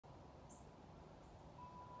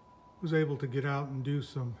Was able to get out and do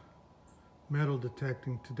some metal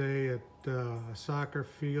detecting today at a soccer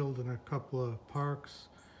field and a couple of parks,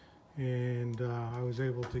 and I was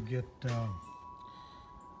able to get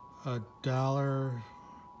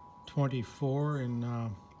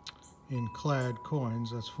 $1.24 in clad coins.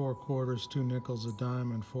 That's 4 quarters, 2 nickels, a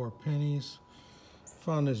dime, and 4 pennies.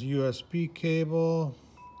 Found this USB cable,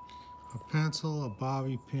 a pencil, a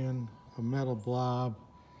bobby pin, a metal blob.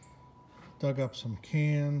 Dug up some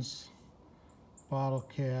cans, bottle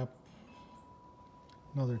cap,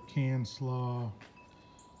 another can slaw.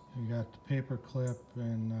 You got the paper clip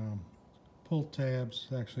and pull tabs.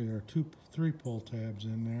 Actually, there are 3 pull tabs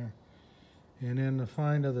in there. And in the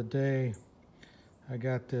find of the day, I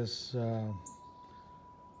got this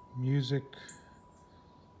music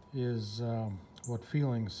is what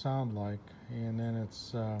feelings sound like, and then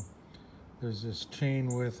it's there's this chain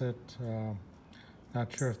with it. Not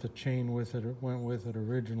sure if the chain with it went with it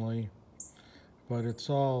originally, but it's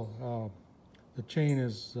all the chain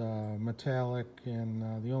is metallic, and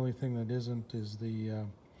the only thing that isn't is the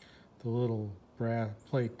little brass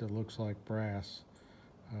plate that looks like brass.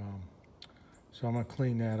 So I'm gonna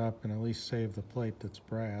clean that up and at least save the plate that's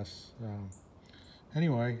brass.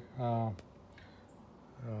 Anyway, I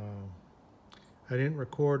didn't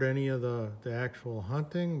record any of the actual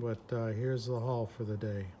hunting, but here's the haul for the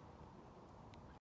day.